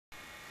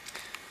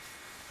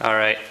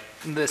Alright,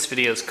 this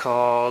video is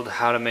called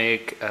How to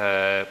Make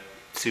a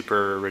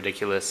Super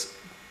Ridiculous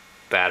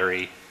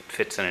Battery. It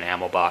fits in an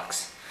ammo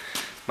box.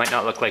 Might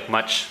not look like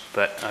much,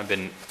 but I've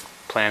been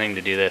planning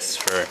to do this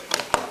for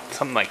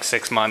something like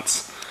 6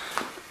 months.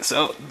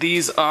 So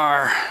these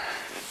are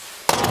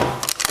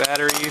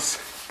batteries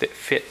that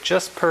fit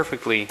just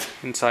perfectly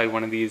inside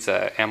one of these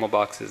ammo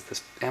boxes.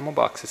 This ammo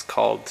box is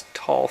called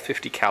Tall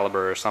 50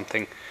 caliber or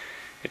something.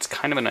 It's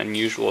kind of an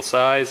unusual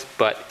size,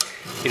 but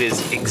it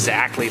is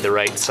exactly the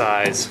right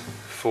size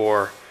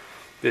for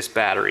this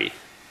battery,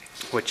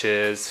 which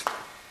is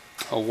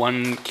a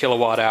 1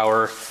 kilowatt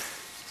hour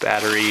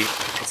battery.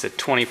 It's a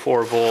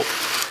 24 volt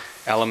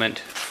element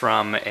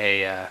from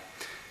a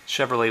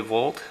Chevy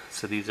Volt.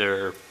 So these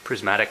are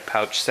prismatic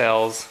pouch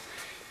cells.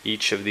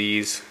 Each of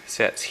these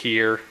sets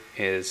here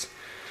is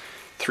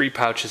 3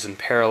 pouches in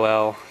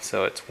parallel.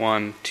 So it's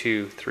 1,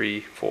 2, 3,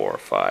 4,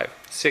 5,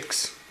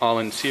 6 all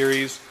in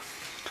series.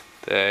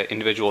 The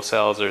individual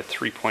cells are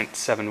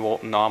 3.7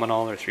 volt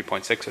nominal or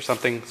 3.6 or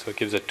something, so it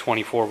gives a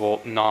 24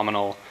 volt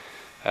nominal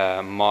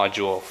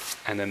module.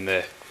 And then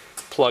the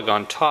plug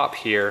on top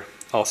here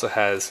also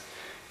has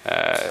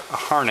a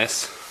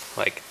harness.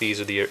 Like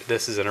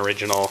this is an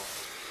original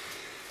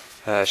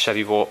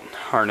Chevy Volt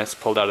harness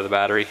pulled out of the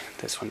battery.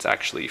 This one's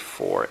actually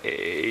for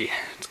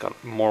it's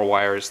got more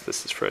wires.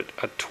 This is for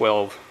a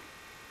 12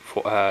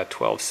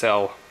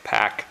 cell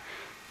pack,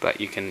 but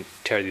you can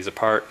tear these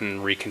apart and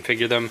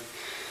reconfigure them.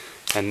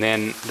 And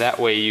then that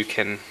way you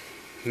can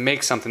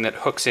make something that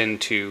hooks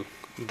into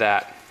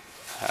that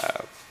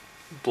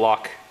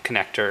block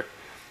connector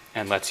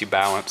and lets you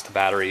balance the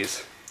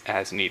batteries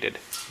as needed.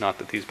 Not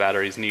that these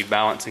batteries need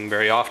balancing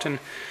very often,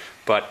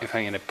 but if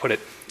I'm going to put it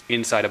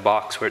inside a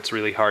box where it's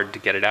really hard to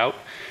get it out,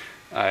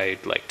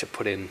 I'd like to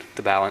put in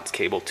the balance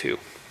cable too.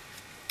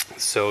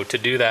 So to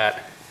do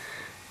that,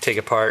 take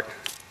apart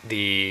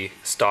the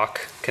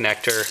stock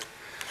connector,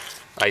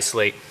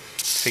 isolate,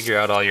 figure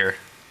out all your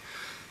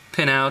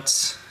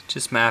pinouts,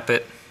 just map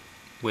it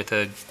with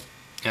a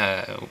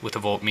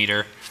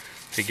voltmeter,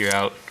 figure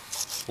out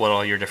what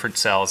all your different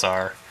cells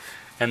are,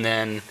 and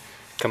then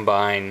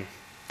combine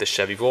the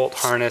Chevy Volt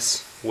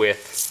harness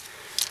with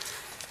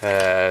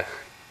a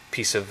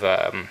piece of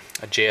a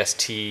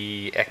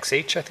JST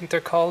XH, I think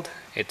they're called.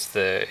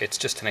 It's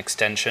just an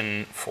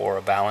extension for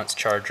a balance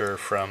charger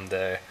from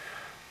the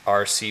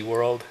RC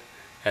world,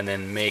 and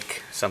then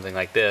make something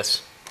like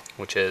this,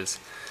 which is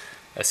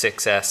a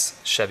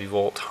 6S Chevy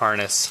Volt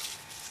harness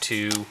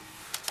to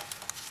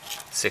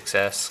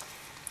 6S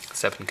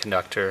 7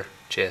 conductor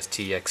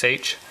JST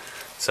XH,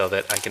 so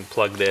that I can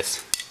plug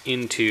this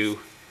into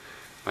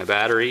my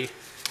battery,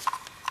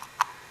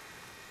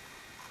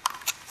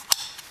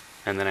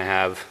 and then I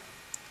have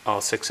all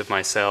 6 of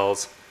my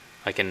cells.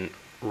 I can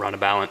run a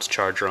balance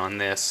charger on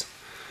this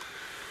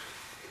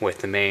with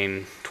the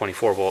main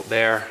 24 volt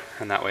there,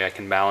 and that way I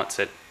can balance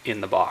it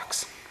in the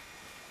box.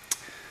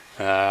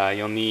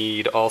 You'll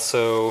need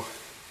also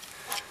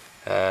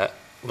a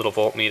little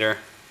voltmeter.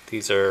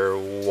 These are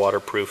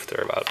waterproof.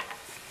 They're about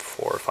 $4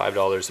 or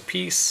 $5 a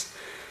piece.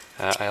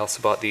 I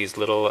also bought these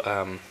little, what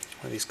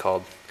are these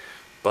called?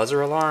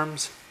 Buzzer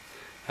alarms.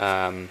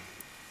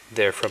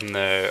 They're from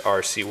the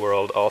RC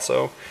world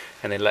also,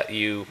 and they let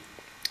you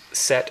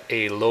set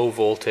a low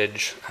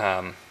voltage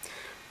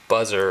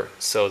buzzer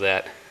so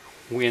that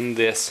when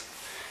this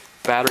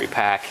battery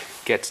pack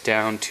gets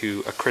down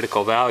to a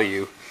critical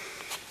value,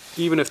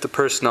 even if the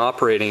person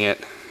operating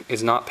it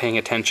is not paying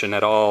attention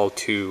at all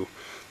to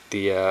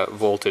the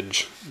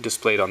voltage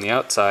displayed on the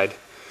outside,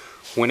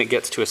 when it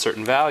gets to a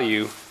certain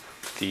value,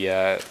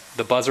 the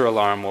buzzer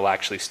alarm will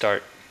actually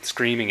start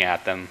screaming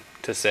at them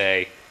to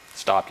say,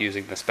 stop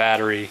using this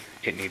battery,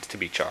 it needs to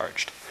be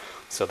charged.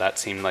 So that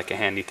seemed like a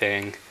handy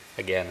thing.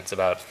 Again, it's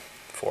about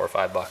 $4 or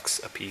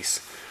 $5 a piece,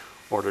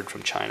 ordered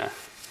from China.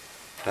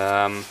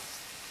 A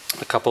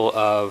couple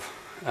of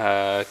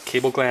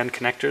cable gland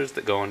connectors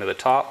that go into the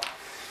top.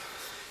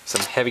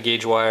 Some heavy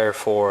gauge wire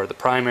for the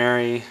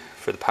primary,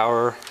 for the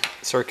power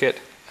circuit,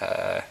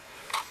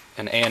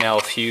 an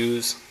A&L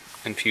fuse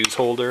and fuse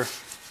holder.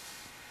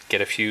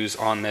 Get a fuse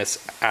on this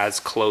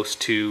as close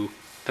to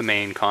the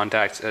main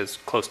contacts, as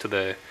close to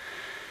the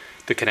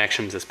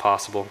connections as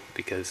possible,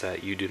 because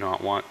you do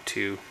not want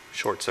to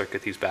short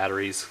circuit these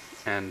batteries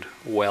and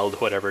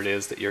weld whatever it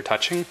is that you're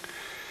touching.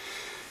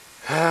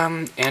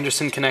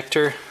 Anderson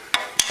connector,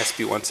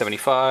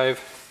 SB175.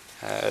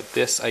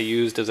 This I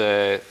used as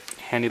a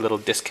handy little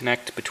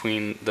disconnect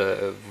between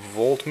the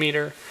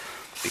voltmeter,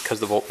 because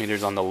the voltmeter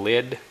is on the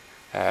lid.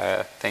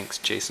 Thanks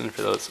Jason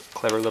for those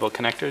clever little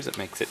connectors. It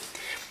makes it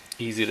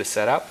easy to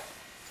set up.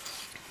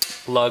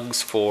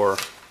 Lugs for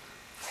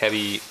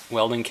heavy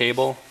welding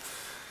cable.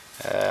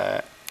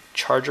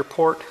 Charger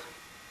port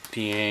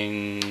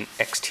being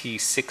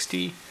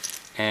XT60,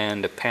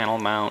 and a panel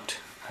mount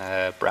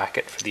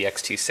bracket for the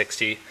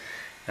XT60,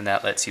 and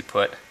that lets you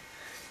put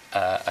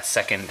a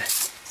second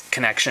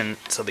connection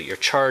so that your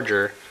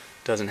charger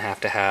doesn't have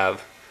to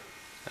have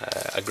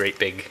a great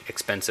big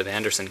expensive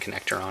Anderson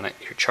connector on it.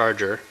 Your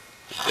charger,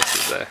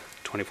 this is a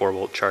 24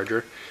 volt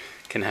charger,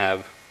 can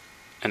have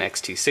an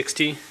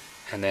XT60,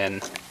 and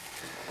then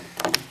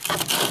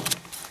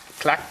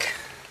clack,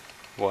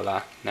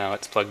 voila, now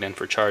it's plugged in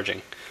for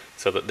charging,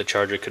 so that the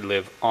charger could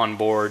live on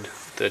board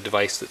the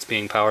device that's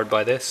being powered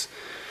by this,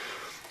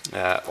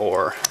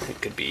 or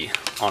it could be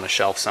on a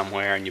shelf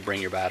somewhere and you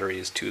bring your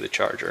batteries to the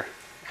charger.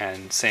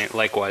 And same,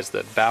 likewise,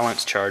 the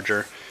balance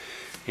charger,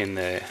 in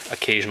the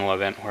occasional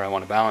event where I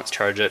want to balance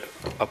charge it,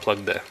 I'll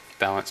plug the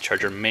balance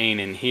charger main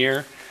in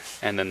here,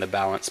 and then the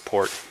balance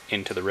port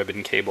into the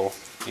ribbon cable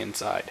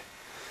inside.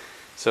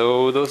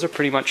 So those are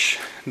pretty much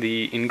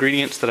the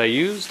ingredients that I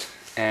used.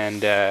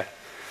 And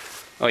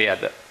oh yeah,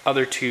 the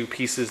other two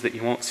pieces that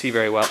you won't see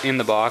very well in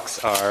the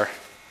box are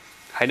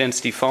high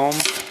density foam,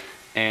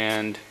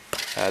 and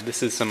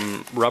this is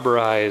some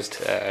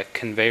rubberized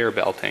conveyor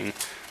belting.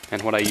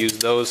 And what I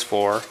used those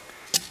for,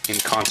 in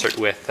concert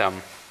with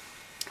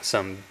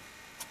some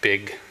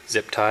big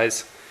zip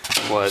ties,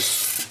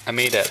 was I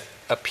made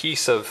a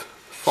piece of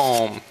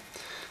foam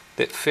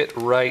that fit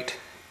right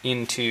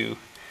into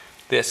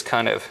this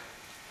kind of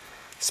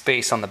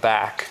space on the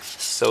back,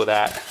 so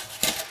that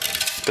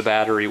the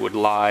battery would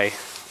lie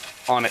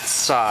on its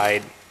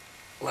side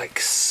like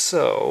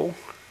so.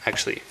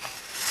 Actually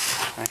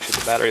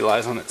the battery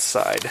lies on its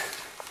side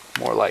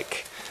more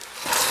like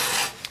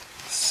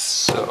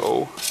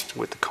so,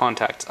 with the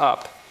contacts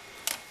up,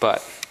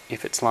 but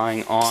if it's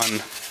lying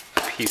on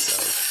a piece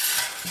of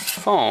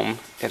foam,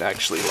 it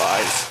actually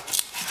lies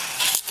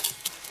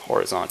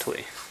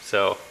horizontally.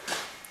 So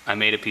I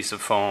made a piece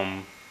of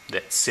foam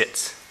that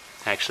sits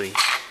actually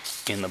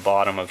in the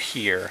bottom of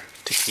here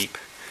to keep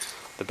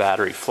the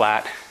battery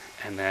flat,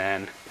 and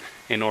then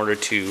in order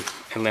to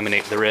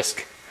eliminate the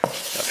risk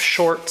of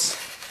shorts,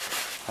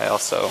 I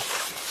also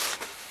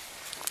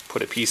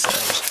put a piece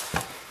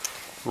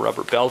of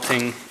rubber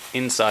belting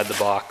inside the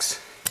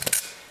box,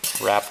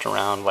 wrapped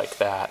around like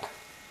that,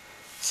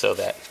 so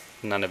that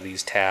none of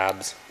these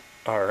tabs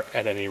are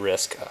at any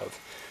risk of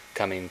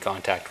coming in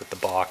contact with the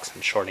box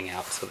and shorting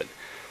out, so that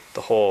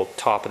the whole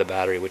top of the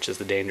battery, which is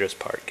the dangerous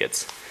part,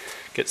 gets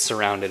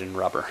surrounded in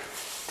rubber.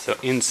 So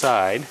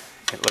inside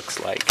it looks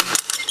like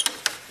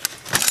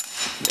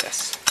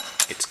this.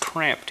 It's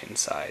cramped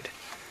inside.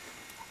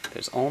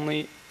 There's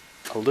only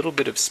a little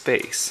bit of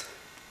space,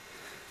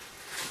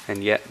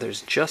 and yet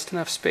there's just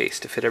enough space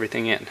to fit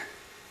everything in.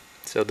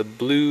 So the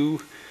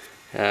blue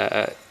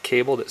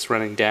cable that's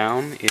running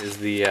down is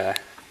the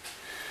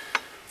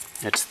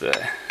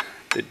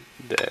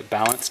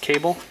balance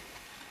cable.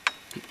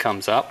 It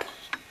comes up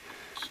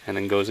and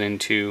then goes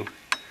into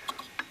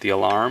the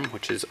alarm,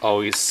 which is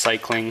always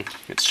cycling.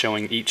 It's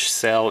showing each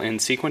cell in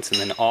sequence, and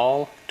then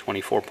all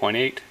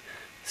 24.8,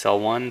 cell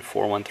 1,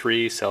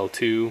 413, cell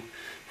 2,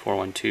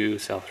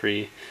 412, cell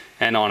 3,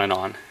 and on and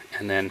on.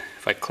 And then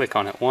if I click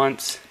on it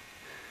once,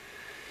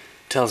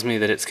 it tells me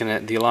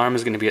that the alarm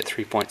is gonna be at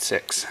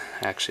 3.6.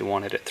 I actually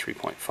want it at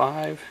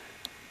 3.5.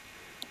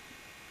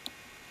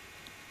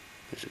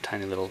 There's a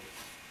tiny little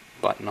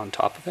button on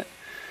top of it.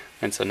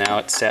 And so now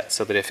it's set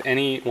so that if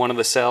any one of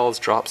the cells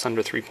drops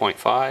under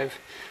 3.5,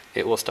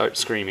 it will start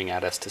screaming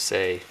at us to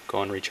say,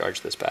 go and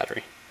recharge this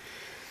battery.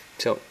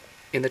 So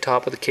in the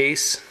top of the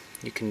case,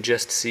 you can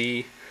just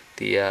see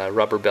the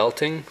rubber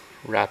belting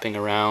wrapping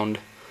around,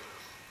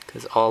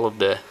 because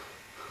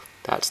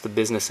that's the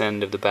business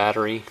end of the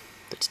battery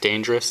that's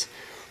dangerous.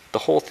 The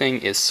whole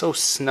thing is so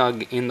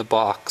snug in the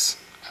box.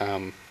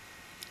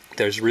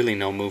 There's really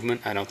no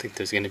movement. I don't think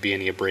there's going to be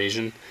any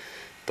abrasion,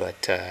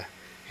 but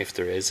if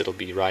there is, it'll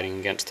be riding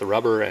against the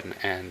rubber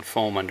and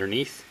foam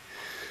underneath.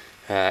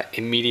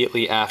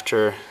 Immediately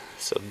after,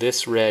 so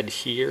this red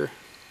here,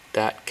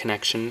 that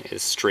connection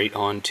is straight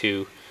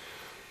onto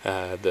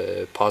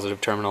the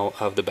positive terminal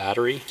of the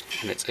battery,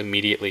 and it's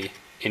immediately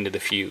into the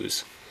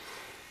fuse.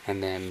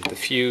 And then the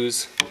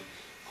fuse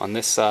on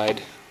this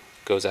side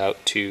goes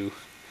out to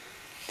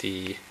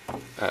the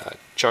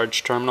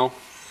charge terminal,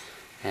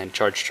 and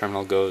charge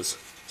terminal goes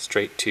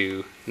straight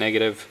to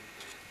negative,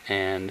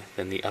 and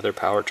then the other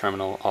power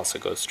terminal also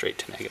goes straight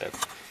to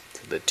negative.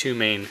 So the two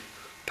main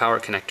power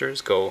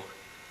connectors go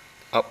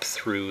up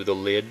through the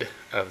lid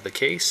of the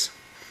case,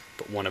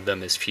 but one of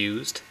them is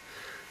fused,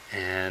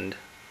 and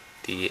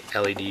the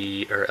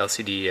LED or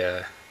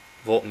LCD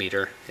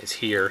voltmeter is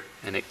here,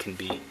 and it can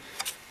be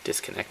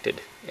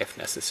disconnected if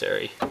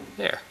necessary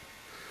there.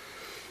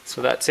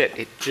 So that's it.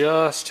 It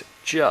just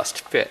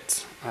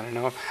fits. I don't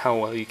know how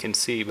well you can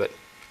see, but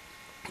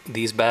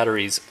these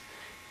batteries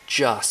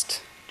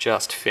just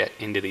fit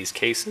into these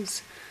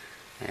cases.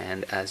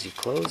 And as you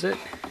close it,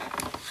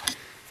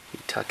 you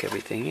tuck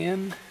everything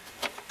in,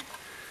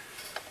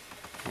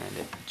 and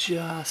it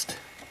just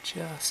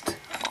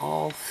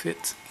all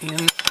fits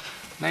in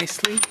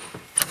nicely.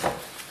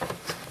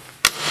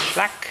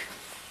 Clack.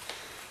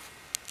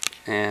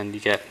 And you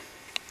get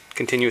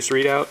continuous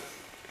readout,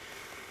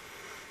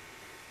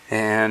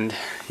 and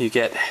you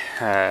get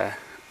a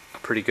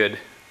pretty good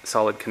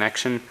solid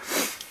connection.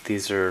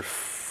 These are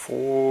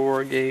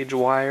 4-gauge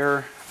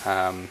wire.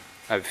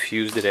 I've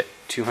fused it at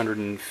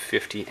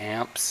 250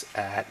 amps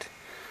at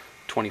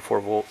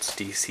 24 volts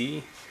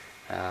DC.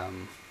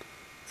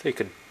 So you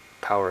could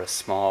power a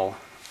small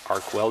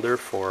arc welder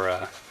for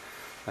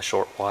a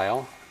short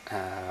while.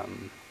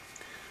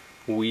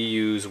 We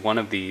use one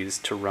of these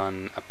to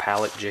run a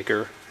pallet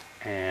jigger,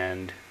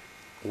 and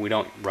we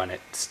don't run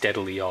it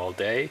steadily all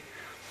day,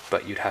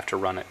 but you'd have to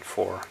run it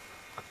for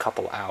a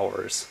couple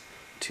hours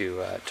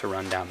to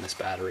run down this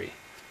battery.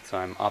 So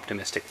I'm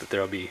optimistic that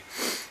there'll be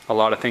a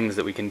lot of things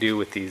that we can do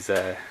with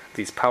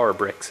these power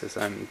bricks, as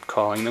I'm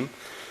calling them,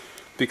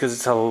 because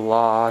it's a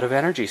lot of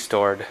energy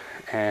stored,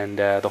 and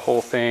the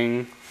whole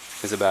thing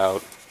is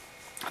about,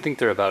 I think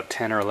they're about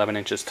 10 or 11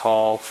 inches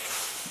tall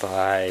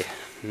by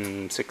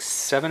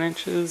 6-7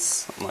 inches,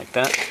 something like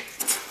that.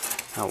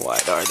 How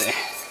wide are they?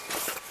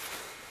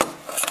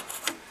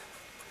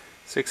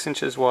 6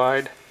 inches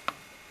wide,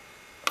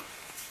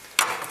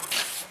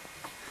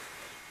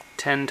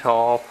 10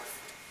 tall,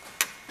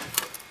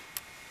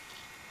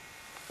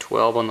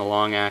 12 on the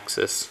long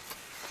axis.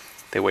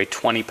 They weigh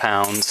 20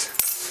 pounds,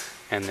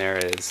 and there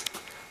is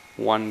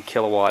 1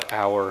 kilowatt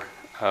hour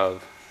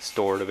of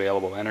stored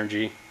available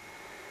energy,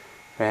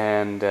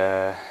 and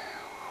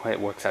it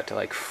works out to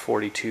like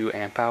 42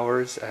 amp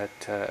hours at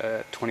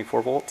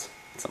 24 volts,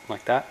 something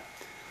like that.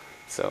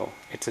 So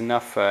it's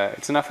enough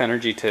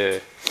energy to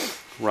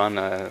run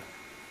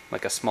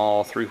like a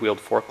small 3-wheeled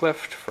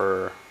forklift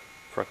for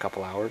a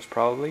couple hours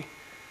probably.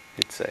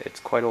 It's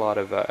quite a lot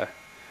of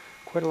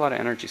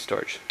energy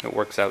storage. It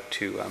works out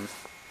to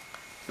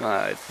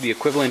the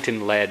equivalent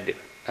in lead,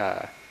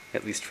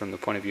 at least from the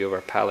point of view of our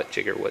pallet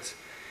jigger, was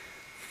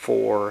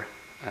 4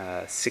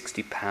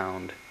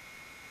 60-pound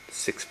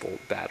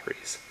 6-volt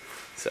batteries.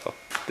 So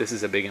this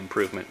is a big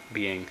improvement,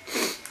 being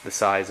the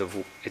size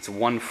of, it's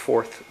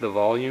 1/4 the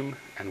volume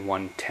and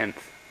 1/10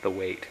 the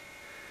weight.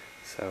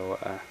 So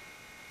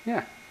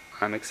yeah,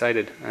 I'm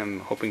excited. I'm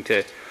hoping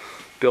to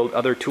build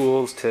other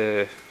tools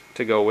to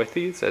go with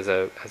these as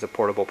a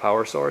portable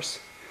power source.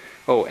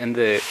 Oh, and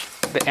the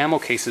ammo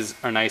cases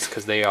are nice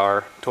because they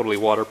are totally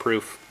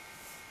waterproof.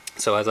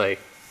 So as I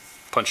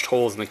punched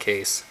holes in the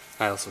case,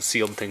 I also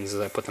sealed things as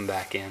I put them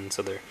back in.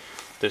 So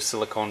they're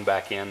silicone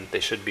back in. They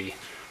should be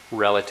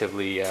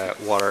relatively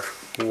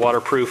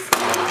waterproof.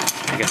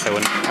 I guess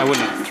I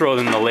wouldn't throw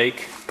them in the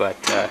lake, but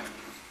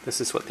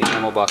this is what the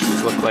ammo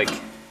boxes look like,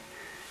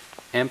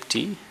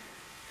 empty.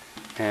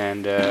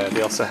 And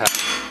they also have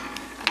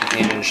a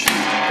hinge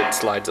that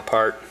slides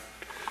apart,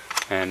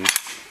 and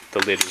the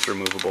lid is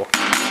removable.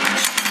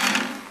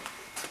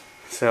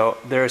 So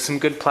there are some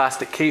good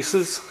plastic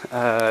cases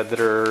that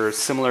are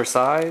similar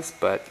size,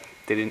 but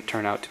they didn't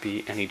turn out to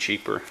be any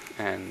cheaper,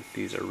 and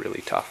these are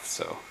really tough.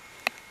 So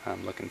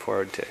I'm looking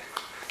forward to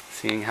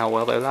seeing how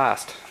well they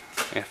last.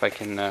 If I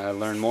can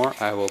learn more,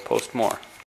 I will post more.